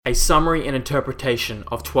A summary and interpretation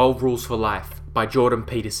of 12 Rules for Life by Jordan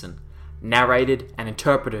Peterson, narrated and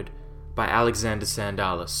interpreted by Alexander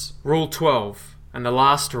Sandalis. Rule 12, and the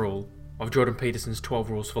last rule of Jordan Peterson's 12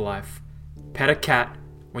 Rules for Life. Pet a cat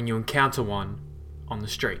when you encounter one on the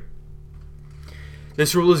street.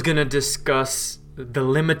 This rule is going to discuss the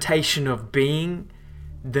limitation of being,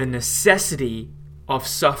 the necessity of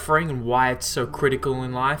suffering and why it's so critical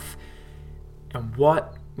in life, and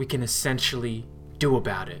what we can essentially do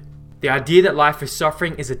about it. The idea that life is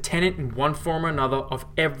suffering is a tenet in one form or another of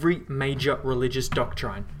every major religious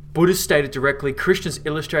doctrine. Buddhists state it directly, Christians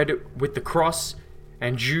illustrate it with the cross,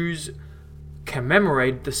 and Jews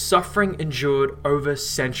commemorate the suffering endured over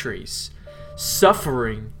centuries.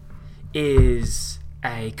 Suffering is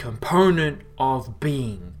a component of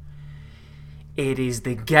being. It is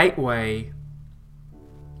the gateway,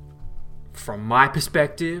 from my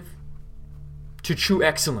perspective, to true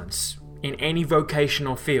excellence in any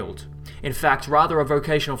vocational field. In fact, rather a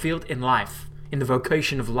vocational field in life, in the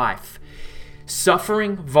vocation of life.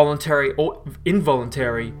 Suffering, voluntary or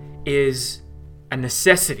involuntary, is a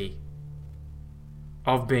necessity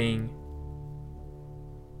of being.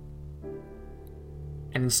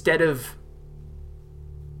 And instead of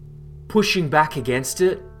pushing back against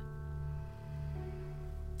it,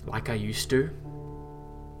 like I used to,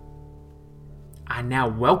 I now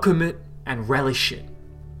welcome it and relish it.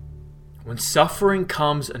 When suffering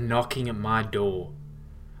comes a knocking at my door,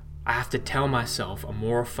 I have to tell myself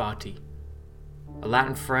amore fati, a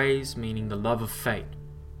Latin phrase meaning the love of fate.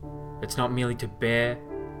 It's not merely to bear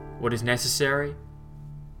what is necessary,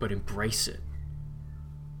 but embrace it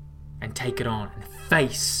and take it on and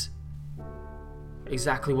face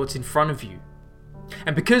exactly what's in front of you.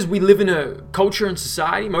 And because we live in a culture and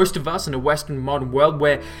society, most of us in a Western modern world,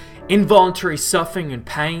 where involuntary suffering and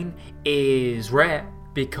pain is rare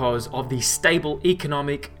because of the stable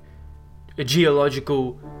economic,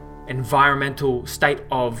 geological, environmental state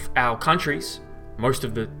of our countries, most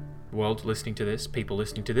of the world listening to this, people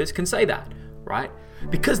listening to this, can say that, right?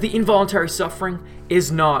 Because the involuntary suffering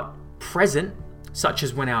is not present, such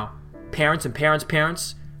as when our parents and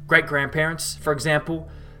parents, great-grandparents, for example,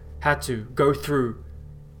 had to go through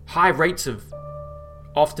high rates of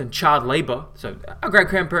often child labor. So our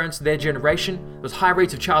great-grandparents, their generation, was high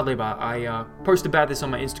rates of child labor. I post about this on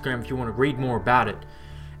my Instagram if you want to read more about it.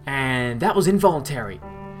 And that was involuntary.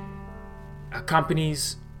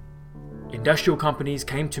 Industrial companies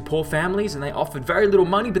came to poor families and they offered very little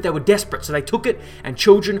money, but they were desperate, so they took it, and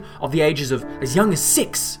children of the ages of as young as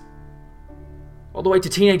 6 all the way to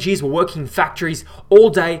teenage years were working in factories all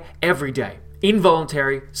day, every day.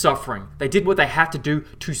 Involuntary suffering. They did what they had to do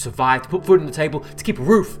to survive, to put food on the table, to keep a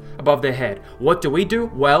roof above their head. What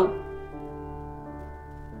do? Well,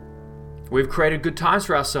 we've created good times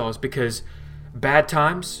for ourselves because bad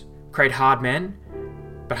times create hard men,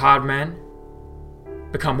 but hard men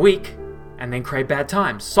become weak and then create bad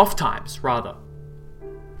times, soft times rather.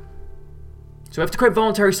 So we have to create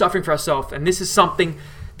voluntary suffering for ourselves, and this is something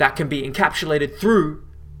that can be encapsulated through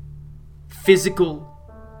physical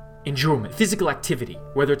endurance, physical activity,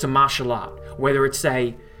 whether it's a martial art, whether it's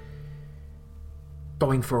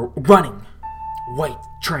going for running, weight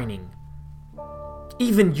training,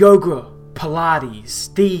 even yoga,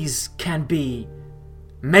 Pilates. These can be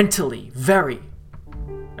mentally, very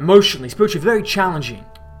emotionally, spiritually, very challenging.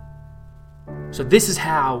 So this is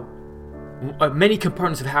how many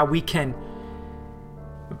components of how we can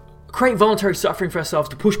create voluntary suffering for ourselves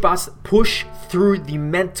to push through the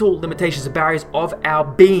mental limitations and barriers of our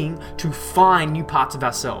being to find new parts of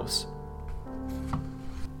ourselves.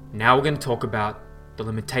 Now we're going to talk about the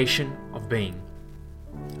limitation of being.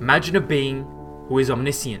 Imagine a being who is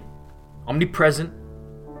omniscient, omnipresent,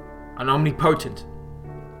 and omnipotent.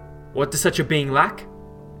 What does such a being lack?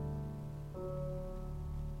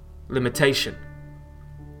 Limitation.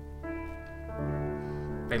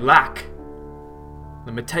 They lack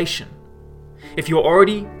limitation. If you're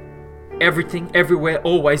already everything, everywhere,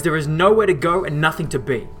 always, there is nowhere to go and nothing to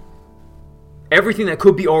be. Everything that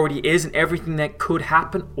could be already is, and everything that could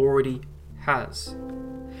happen already has.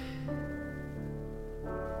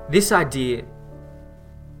 This idea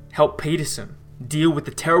helped Peterson deal with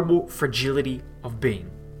the terrible fragility of being,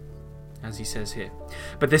 as he says here.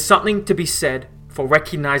 But there's something to be said for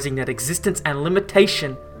recognizing that existence and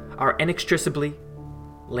limitation are inextricably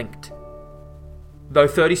linked. Though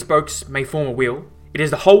 30 spokes may form a wheel, it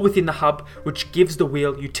is the hole within the hub which gives the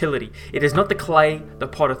wheel utility. It is not the clay the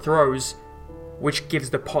potter throws which gives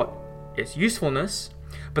the pot its usefulness,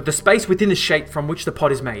 but the space within the shape from which the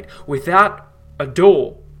pot is made. Without a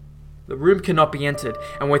door, The room cannot be entered,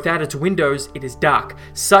 and without its windows, it is dark.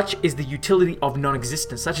 Such is the utility of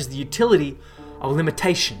non-existence. Such is the utility of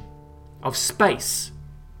limitation, of space,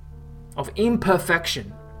 of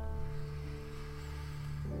imperfection.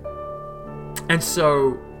 And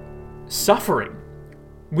so, suffering,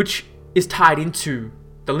 which is tied into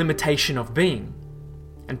the limitation of being,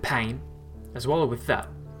 and pain, as well with that,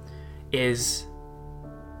 is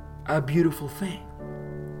a beautiful thing.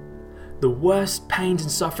 The worst pains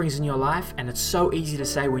and sufferings in your life, and it's so easy to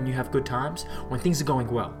say when you have good times, when things are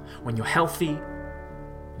going well, when you're healthy,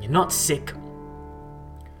 when you're not sick,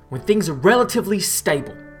 when things are relatively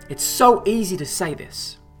stable. It's so easy to say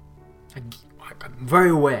this. I'm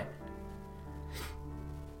very aware.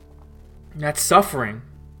 That suffering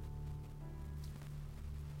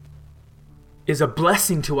is a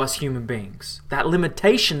blessing to us human beings. That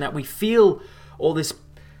limitation that we feel all this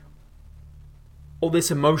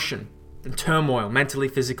emotion and turmoil, mentally,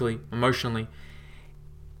 physically, emotionally,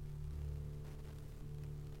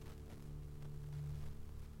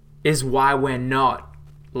 is why we're not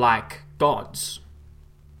like gods.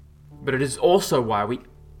 But it is also why we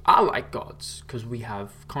are like gods, because we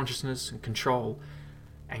have consciousness and control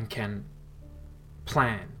and can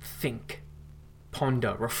plan, think,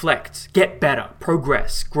 ponder, reflect, get better,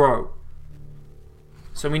 progress, grow.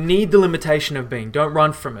 So we need the limitation of being. Don't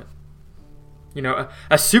run from it. You know,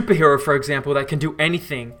 a superhero, for example, that can do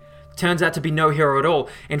anything turns out to be no hero at all.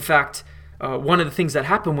 In fact, one of the things that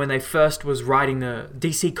happened when they first was writing the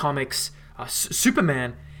DC Comics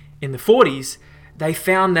Superman in the 40s, they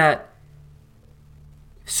found that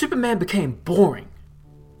Superman became boring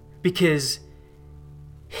because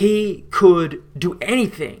he could do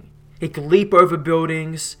anything. He could leap over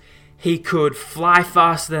buildings. He could fly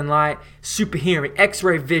faster than light, super hearing,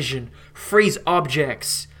 X-ray vision, freeze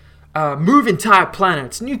objects, move entire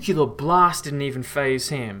planets. Nuclear blast didn't even faze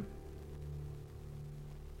him.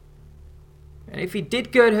 And if he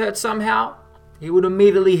did get hurt somehow, he would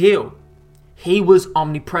immediately heal. He was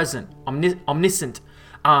omnipresent, omniscient,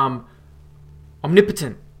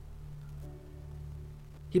 omnipotent.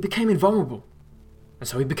 He became invulnerable. And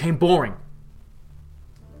so he became boring.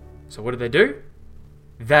 So what did they do?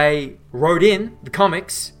 They wrote in the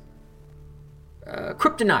comics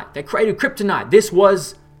kryptonite. They created kryptonite. This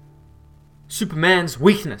was Superman's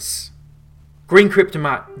weakness. Green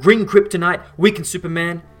kryptonite weakened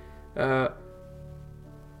Superman. It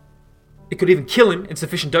could even kill him in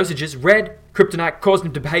sufficient dosages. Red kryptonite caused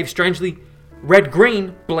him to behave strangely.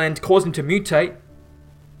 Red-green blend caused him to mutate.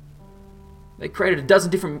 They created a dozen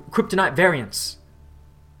different kryptonite variants.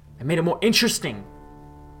 They made it more interesting.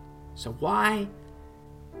 So why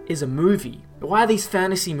is a movie? Why are these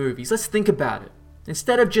fantasy movies? Let's think about it.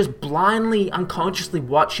 Instead of just blindly, unconsciously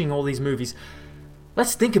watching all these movies,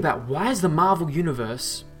 let's think about why has the Marvel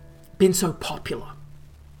Universe been so popular?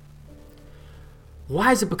 Why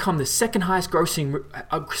has it become the second highest grossing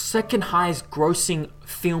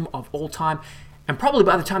film of all time? And probably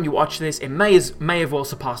by the time you watch this, it may have well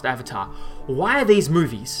surpassed Avatar. Why are these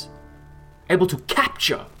movies able to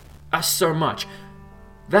capture us so much?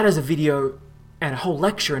 That is a video and a whole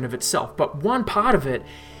lecture in of itself. But one part of it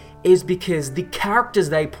is because the characters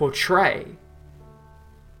they portray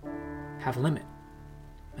have a limit.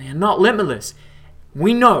 They are not limitless.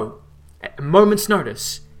 We know, at a moment's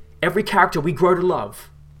notice, every character we grow to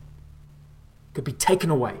love could be taken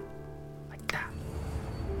away. Like that.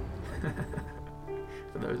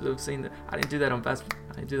 For those who have seen I didn't do that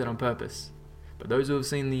on purpose. But those who have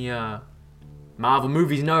seen the Marvel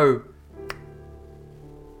movies know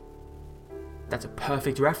that's a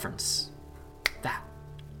perfect reference. That.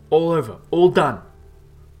 All over. All done.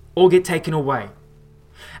 All get taken away.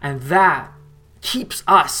 And that keeps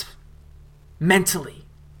us mentally,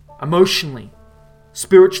 emotionally,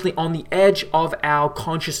 spiritually on the edge of our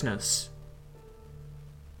consciousness.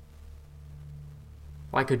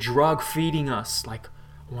 Like a drug feeding us. Like,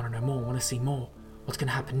 I want to know more. I want to see more. What's going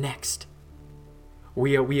to happen next?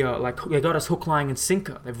 We are like, they got us hook, line, and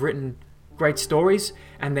sinker. They've written great stories,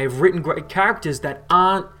 and they've written great characters that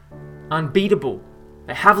aren't unbeatable.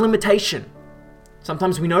 They have limitation.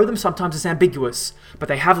 Sometimes we know them, sometimes it's ambiguous, but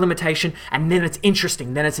they have limitation, and then it's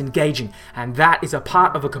interesting, then it's engaging, and that is a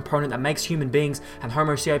part of a component that makes human beings and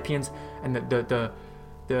Homo sapiens and the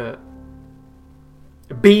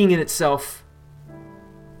being in itself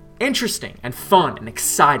interesting and fun and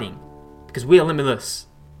exciting, because we are limitless.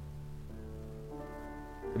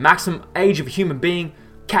 The maximum age of a human being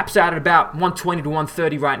caps out at about 120 to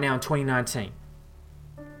 130 right now in 2019.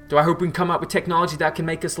 Do I hope we can come up with technology that can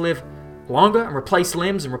make us live longer and replace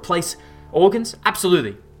limbs and replace organs?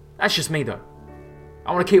 Absolutely. That's just me though.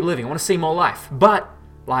 I want to keep living. I want to see more life. But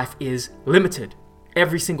life is limited.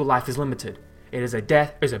 Every single life is limited. It is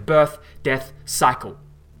a birth, death cycle.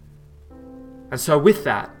 And so with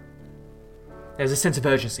that, there's a sense of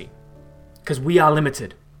urgency. Because we are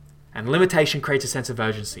limited. And limitation creates a sense of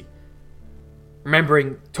urgency.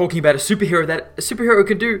 Remembering, talking about a superhero, that a superhero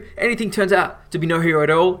can do anything, turns out to be no hero at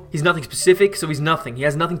all. He's nothing specific, so he's nothing. He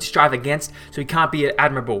has nothing to strive against, so he can't be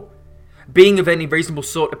admirable. Being of any reasonable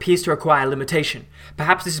sort appears to require limitation.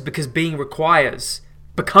 Perhaps this is because being requires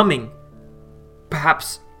becoming,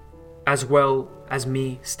 perhaps as well as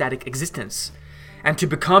mere static existence. And to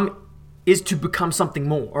become is to become something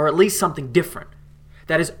more, or at least something different.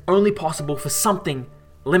 That is only possible for something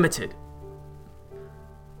limited.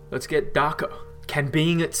 Let's get darker. Can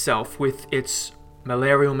being itself, with its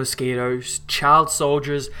malarial mosquitoes, child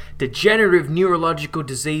soldiers, degenerative neurological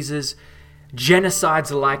diseases,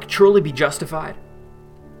 genocides alike, truly be justified?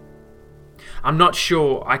 I'm not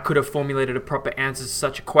sure I could have formulated a proper answer to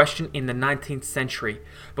such a question in the 19th century,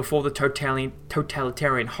 before the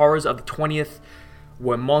totalitarian horrors of the 20th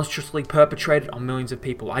were monstrously perpetrated on millions of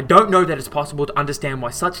people. I don't know that it's possible to understand why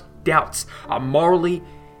such doubts are morally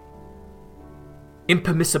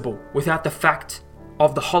impermissible without the fact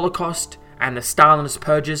of the Holocaust and the Stalinist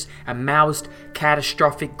purges and Maoist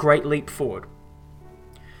catastrophic Great Leap Forward.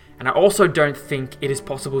 And I also don't think it is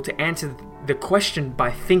possible to answer the question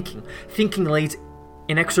by thinking. Thinking leads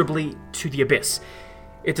inexorably to the abyss.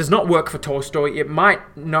 It does not work for Tolstoy. It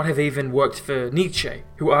might not have even worked for Nietzsche,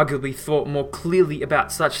 who arguably thought more clearly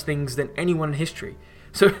about such things than anyone in history.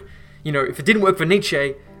 So, if it didn't work for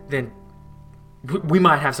Nietzsche, then we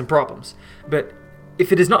might have some problems. But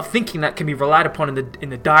if it is not thinking that can be relied upon in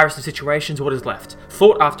the direst of situations, what is left?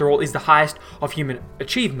 Thought, after all, is the highest of human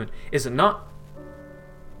achievement, is it not?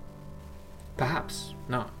 Perhaps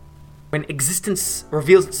not. When existence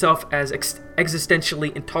reveals itself as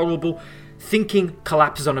existentially intolerable, thinking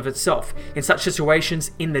collapses on of itself. In such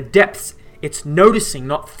situations, in the depths, it's noticing,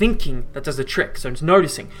 not thinking, that does the trick. So it's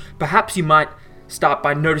noticing. Perhaps you might start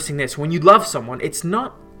by noticing this. When you love someone, it's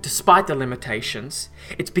not despite their limitations,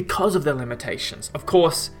 it's because of their limitations. Of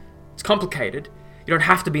course, it's complicated. You don't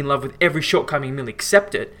have to be in love with every shortcoming and merely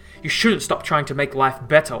accept it. You shouldn't stop trying to make life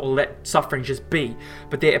better or let suffering just be.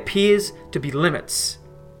 But there appears to be limits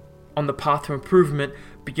on the path to improvement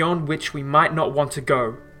beyond which we might not want to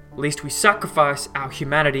go, lest we sacrifice our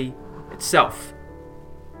humanity itself.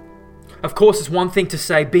 Of course, it's one thing to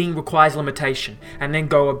say being requires limitation, and then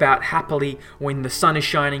go about happily when the sun is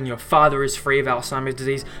shining, your father is free of Alzheimer's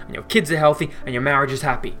disease, and your kids are healthy, and your marriage is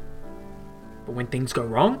happy. But when things go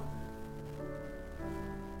wrong,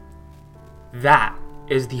 that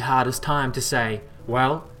is the hardest time to say,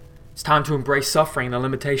 well, it's time to embrace suffering and the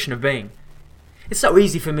limitation of being. It's so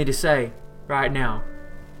easy for me to say right now.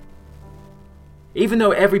 Even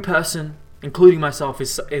though every person, including myself,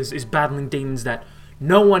 is battling demons that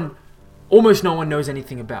almost no one knows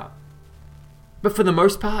anything about. But for the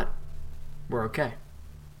most part, we're okay.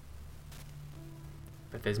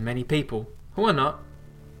 But there's many people who are not.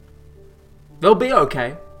 They'll be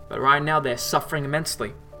okay, but right now they're suffering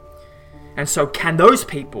immensely. And so can those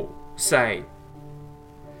people say,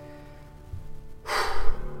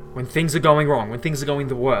 when things are going wrong, when things are going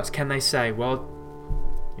the worst, can they say, well,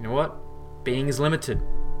 you know what? Being is limited.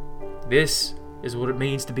 This is what it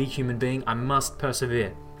means to be a human being. I must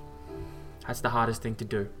persevere. That's the hardest thing to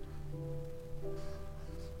do.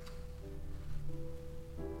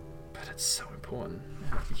 But it's so important.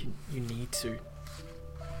 You need to.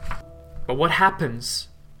 But what happens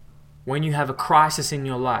when you have a crisis in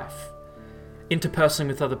your life, interpersonally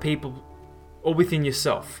with other people or within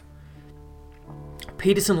yourself?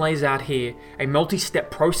 Peterson lays out here a multi-step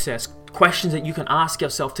process, questions that you can ask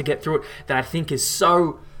yourself to get through it, that I think is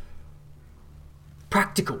so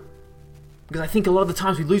practical. Because I think a lot of the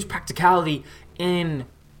times we lose practicality in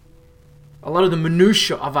a lot of the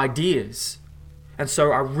minutiae of ideas. And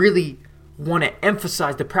so I really want to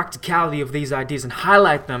emphasize the practicality of these ideas and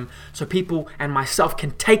highlight them so people and myself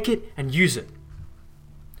can take it and use it.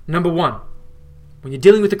 Number one, when you're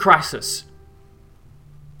dealing with a crisis,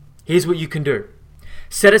 here's what you can do.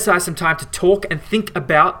 Set aside some time to talk and think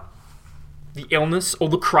about the illness or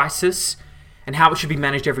the crisis and how it should be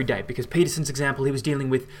managed every day. Because Peterson's example, he was dealing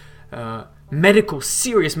with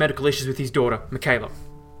serious medical issues with his daughter, Michaela.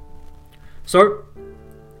 So,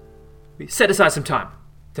 set aside some time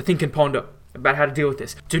to think and ponder about how to deal with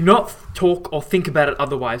this. Do not talk or think about it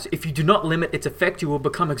otherwise. If you do not limit its effect, you will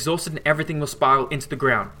become exhausted and everything will spiral into the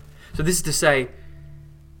ground. So this is to say,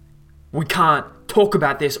 we can't talk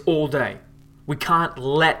about this all day. We can't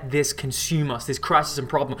let this consume us, this crisis and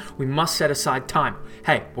problem. We must set aside time.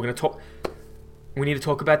 Hey, we need to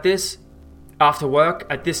talk about this. after work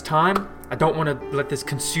at this time. I don't want to let this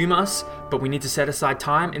consume us, but we need to set aside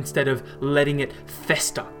time instead of letting it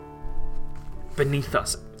fester beneath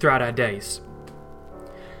us throughout our days.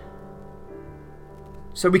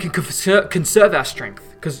 So we can conserve our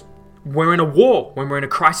strength, because we're in a war when we're in a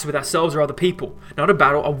crisis with ourselves or other people. Not a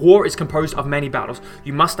battle. A war is composed of many battles.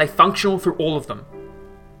 You must stay functional through all of them.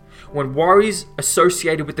 When worries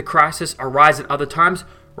associated with the crisis arise at other times,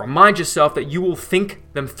 remind yourself that you will think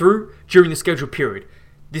them through during the scheduled period.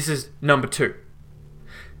 This is number 2.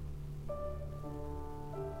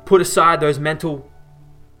 Put aside those mental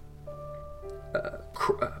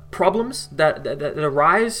problems that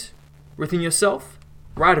arise within yourself.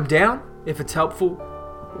 Write them down if it's helpful.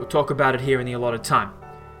 We'll talk about it here in the allotted time.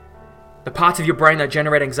 The parts of your brain that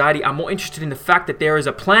generate anxiety are more interested in the fact that there is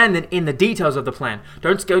a plan than in the details of the plan.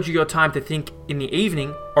 Don't schedule your time to think in the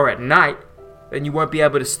evening or at night, then you won't be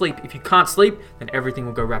able to sleep. If you can't sleep, then everything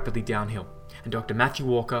will go rapidly downhill. And Dr. Matthew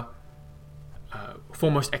Walker,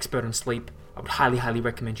 foremost expert on sleep, I would highly, highly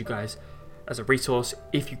recommend you guys as a resource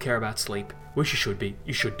if you care about sleep, which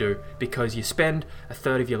you should do, because you spend a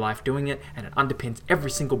third of your life doing it, and it underpins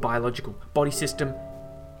every single biological body system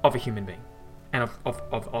of a human being and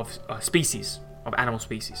of species, of animal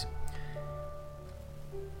species.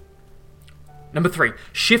 Number 3,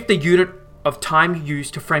 shift the unit of time you use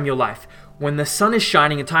to frame your life. When the sun is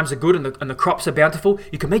shining and times are good and the crops are bountiful,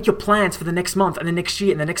 you can make your plans for the next month and the next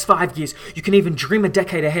year and the next 5 years. You can even dream a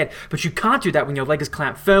decade ahead, but you can't do that when your leg is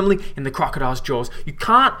clamped firmly in the crocodile's jaws. You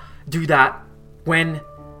can't do that when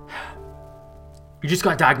you just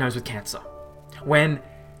got diagnosed with cancer. When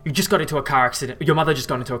you just got into a car accident, your mother just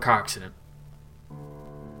got into a car accident.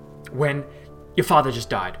 When your father just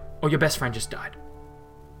died, or your best friend just died.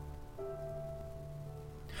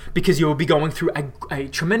 Because you will be going through a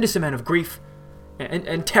tremendous amount of grief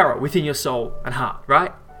and terror within your soul and heart,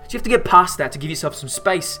 right? So you have to get past that to give yourself some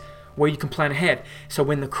space where you can plan ahead. So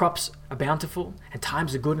when the crops are bountiful and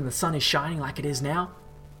times are good and the sun is shining like it is now,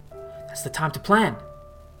 that's the time to plan.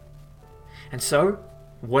 And so,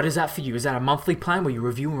 what is that for you? Is that a monthly plan where you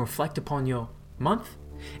review and reflect upon your month?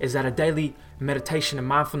 Is that a daily meditation and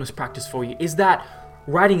mindfulness practice for you? Is that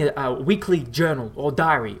writing a weekly journal or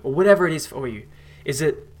diary or whatever it is for you? Is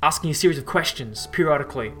it asking a series of questions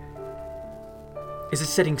periodically? Is it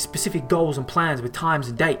setting specific goals and plans with times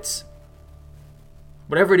and dates?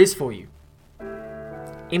 Whatever it is for you,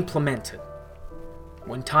 implement it.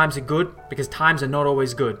 When times are good, because times are not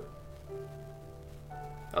always good.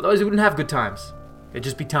 Otherwise we wouldn't have good times. It'd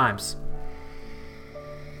just be times.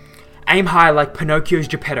 Aim high like Pinocchio's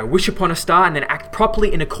Geppetto. Wish upon a star and then act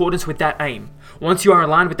properly in accordance with that aim. Once you are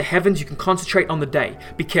aligned with the heavens, you can concentrate on the day.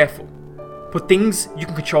 Be careful. Put things you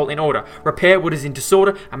can control in order. Repair what is in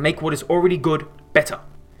disorder and make what is already good better.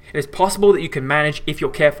 It is possible that you can manage if you're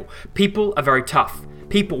careful. People are very tough.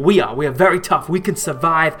 We are very tough. We can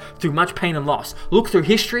survive through much pain and loss. Look through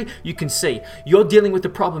history, you can see. You're dealing with the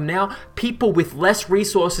problem now. People with less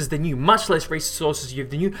resources than you, much less resources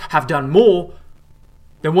than you, have done more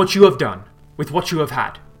than what you have done with what you have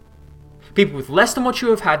had. People with less than what you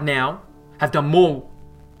have had now have done more.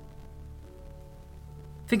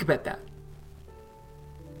 Think about that.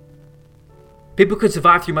 People could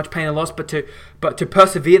survive through much pain and loss, but to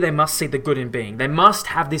persevere, they must see the good in being. They must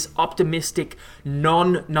have this optimistic,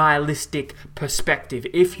 non-nihilistic perspective.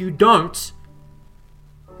 If you don't,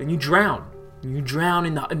 then you drown. You drown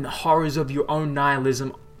in the horrors of your own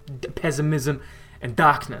nihilism, pessimism, and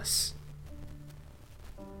darkness.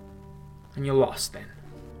 And you're lost then.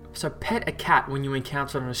 So pet a cat when you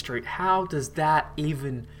encounter it on the street. How does that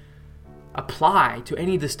even apply to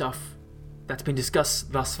any of the stuff that's been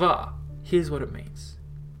discussed thus far? Here's what it means.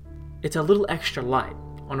 It's a little extra light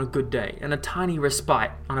on a good day and a tiny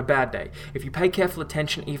respite on a bad day. If you pay careful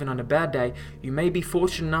attention even on a bad day, you may be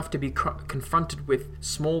fortunate enough to be confronted with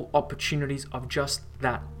small opportunities of just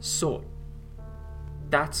that sort.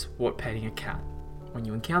 That's what petting a cat, when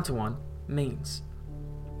you encounter one, means.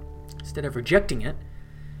 Instead of rejecting it,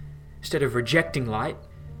 instead of rejecting light,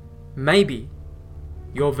 maybe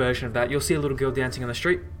your version of that, you'll see a little girl dancing on the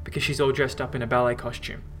street because she's all dressed up in a ballet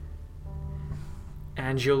costume.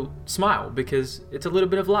 And you'll smile because it's a little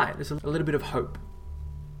bit of light, it's a little bit of hope.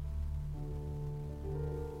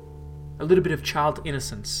 A little bit of child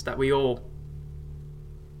innocence that we all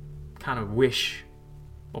kind of wish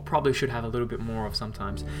or probably should have a little bit more of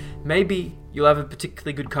sometimes. Maybe you'll have a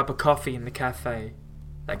particularly good cup of coffee in the cafe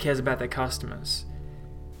that cares about their customers.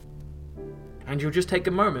 And you'll just take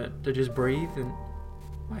a moment to just breathe and,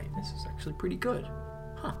 wait, this is actually pretty good.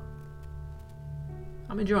 Huh.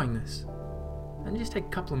 I'm enjoying this. And just take a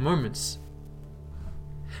couple of moments.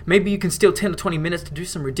 Maybe you can steal 10 or 20 minutes to do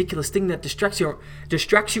some ridiculous thing that distracts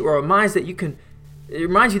you or reminds you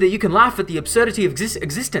that you can laugh at the absurdity of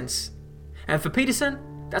existence. And for Peterson,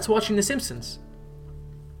 that's watching The Simpsons.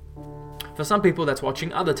 For some people, that's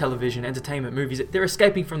watching other television, entertainment, movies. They're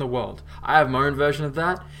escaping from the world. I have my own version of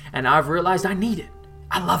that, and I've realized I need it.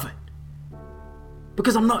 I love it.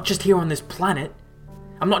 Because I'm not just here on this planet.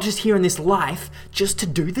 I'm not just here in this life just to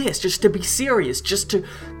do this, just to be serious, just to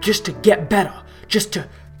get better, just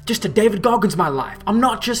to David Goggins my life. I'm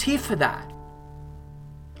not just here for that.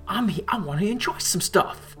 I'm here. I want to enjoy some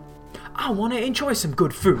stuff. I want to enjoy some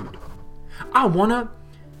good food. I want to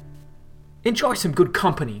enjoy some good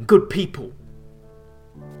company, good people,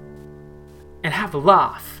 and have a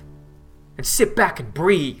laugh, and sit back and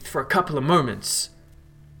breathe for a couple of moments.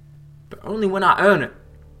 But only when I earn it.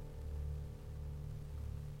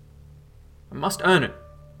 I must earn it.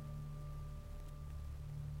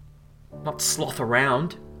 Not sloth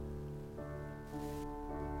around.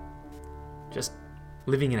 Just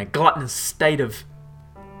living in a gluttonous state of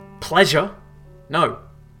pleasure. No.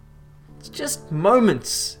 It's just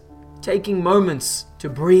moments. Taking moments to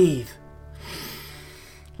breathe.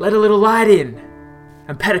 Let a little light in.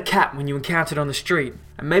 And pet a cat when you encounter it on the street.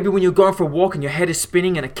 And maybe when you're going for a walk and your head is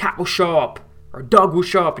spinning and a cat will show up. Or a dog will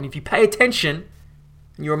show up. And if you pay attention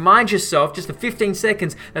and you remind yourself just for 15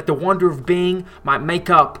 seconds that the wonder of being might make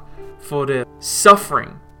up for the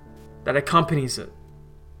suffering that accompanies it.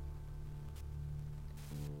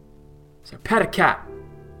 So pet a cat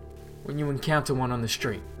when you encounter one on the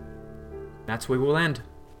street. That's where we'll end.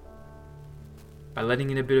 By letting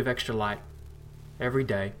in a bit of extra light every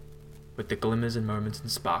day with the glimmers and moments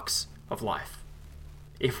and sparks of life,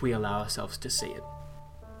 if we allow ourselves to see it.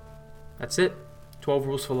 That's it. 12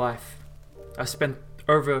 rules for life. I spent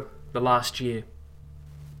over the last year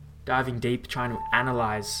diving deep, trying to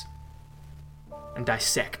analyze and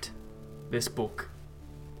dissect this book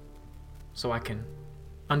so I can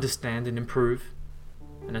understand and improve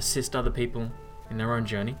and assist other people in their own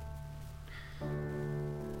journey.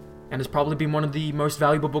 And it's probably been one of the most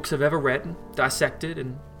valuable books I've ever read, dissected,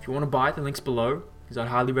 and if you want to buy it, the link's below, because I'd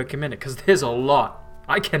highly recommend it, because there's a lot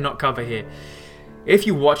I cannot cover here. If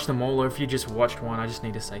you watched them all, or if you just watched one, I just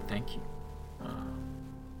need to say thank you.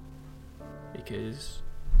 Because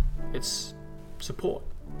it's support.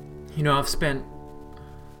 You know, I've spent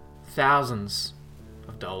thousands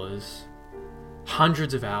of dollars,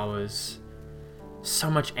 hundreds of hours,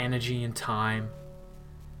 so much energy and time,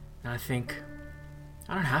 and I think,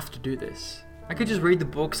 I don't have to do this. I could just read the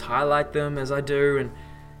books, highlight them as I do, and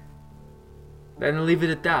then leave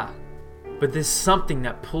it at that. But there's something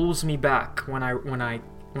that pulls me back when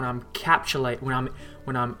I'm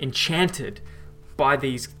enchanted by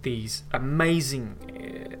these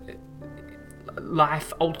amazing,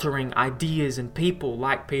 life-altering ideas and people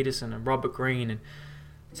like Peterson and Robert Greene and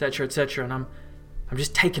etc. And I'm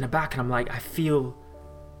just taken aback, and I'm like, I feel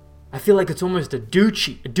like it's almost a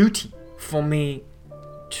duty for me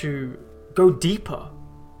to go deeper,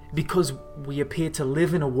 because we appear to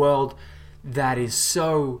live in a world that is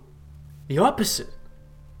so the opposite,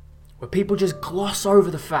 where people just gloss over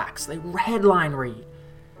the facts, they headline read,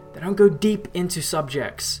 they don't go deep into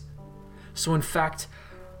subjects. So in fact,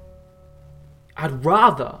 I'd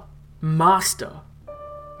rather master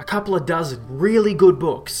a couple of dozen really good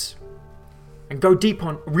books and go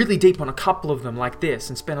really deep on a couple of them like this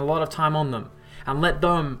and spend a lot of time on them and let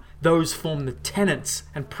those form the tenets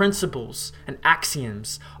and principles and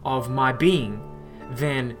axioms of my being,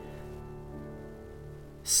 than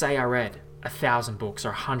say I read 1,000 books or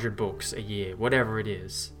 100 books a year, whatever it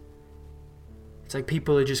is. It's like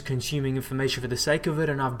people are just consuming information for the sake of it,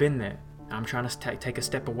 and I've been there. I'm trying to take a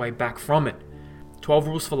step away back from it. 12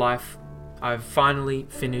 rules for life. I've finally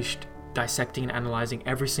finished dissecting and analyzing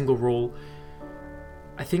every single rule.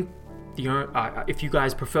 I think if you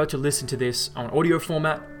guys prefer to listen to this on audio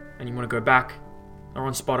format and you want to go back, or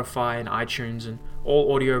on Spotify and iTunes and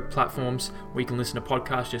all audio platforms where you can listen to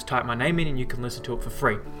podcasts, just type my name in and you can listen to it for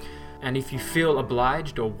free. And if you feel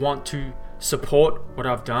obliged or want to support what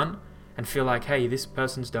I've done and feel like, hey,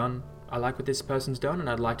 I like what this person's done and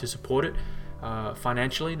I'd like to support it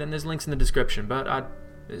financially, then there's links in the description. But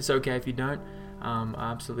it's okay if you don't. I'm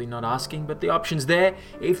absolutely not asking, but the option's there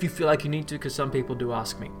if you feel like you need to, because some people do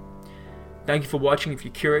ask me. Thank you for watching. If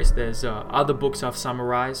you're curious, there's other books I've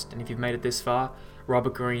summarized, and if you've made it this far,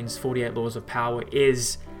 Robert Greene's 48 Laws of Power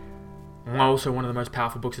is also one of the most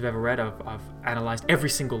powerful books I've ever read. I've analyzed every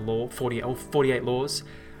single law, 48 laws.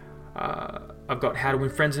 I've got How to Win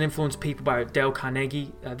Friends and Influence People by Dale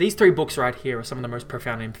Carnegie. These 3 books right here are some of the most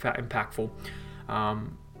profound and impactful.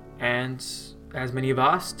 And as many have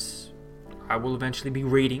asked, I will eventually be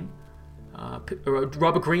reading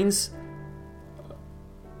Robert Greene's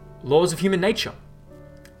Laws of Human Nature.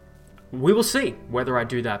 We will see whether I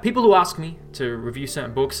do that. People who ask me to review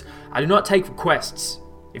certain books, I do not take requests.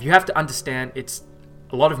 If you have to understand, it's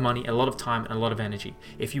a lot of money, a lot of time, and a lot of energy.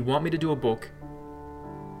 If you want me to do a book,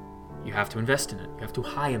 you have to invest in it. You have to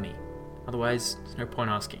hire me. Otherwise, there's no point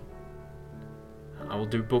asking. I will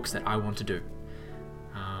do books that I want to do,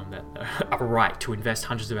 that I have a right to invest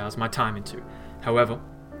hundreds of hours of my time into. However,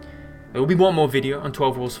 there will be one more video on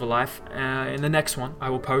 12 Rules for Life. In the next one I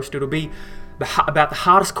will post, it'll be about the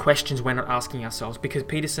hardest questions we're not asking ourselves, because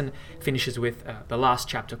Peterson finishes with the last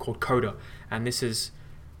chapter called Coda, and this is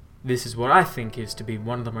what I think is to be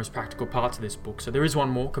one of the most practical parts of this book. So there is one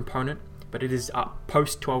more component, but it is up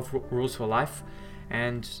post 12 Rules for Life,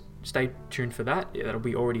 and stay tuned for that. That'll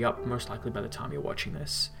be already up most likely by the time you're watching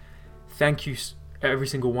this. Thank you, every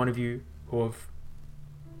single one of you who have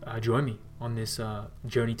joined me on this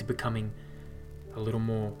journey to becoming a little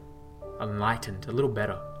more enlightened, a little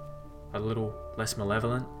better, a little less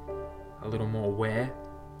malevolent, a little more aware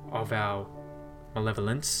of our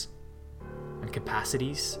malevolence and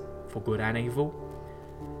capacities for good and evil.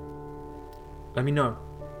 Let me know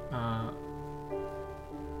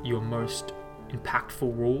your most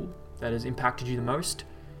impactful rule that has impacted you the most,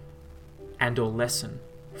 and or lesson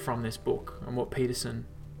from this book, and what Peterson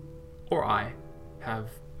or I have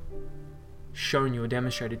shown you or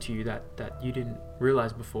demonstrated to you that you didn't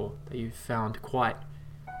realize before, that you found quite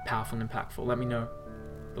powerful and impactful. Let me know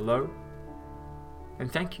below,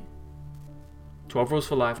 and thank you. 12 Rules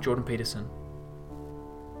for Life, Jordan Peterson.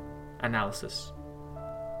 Analysis.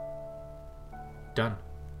 Done.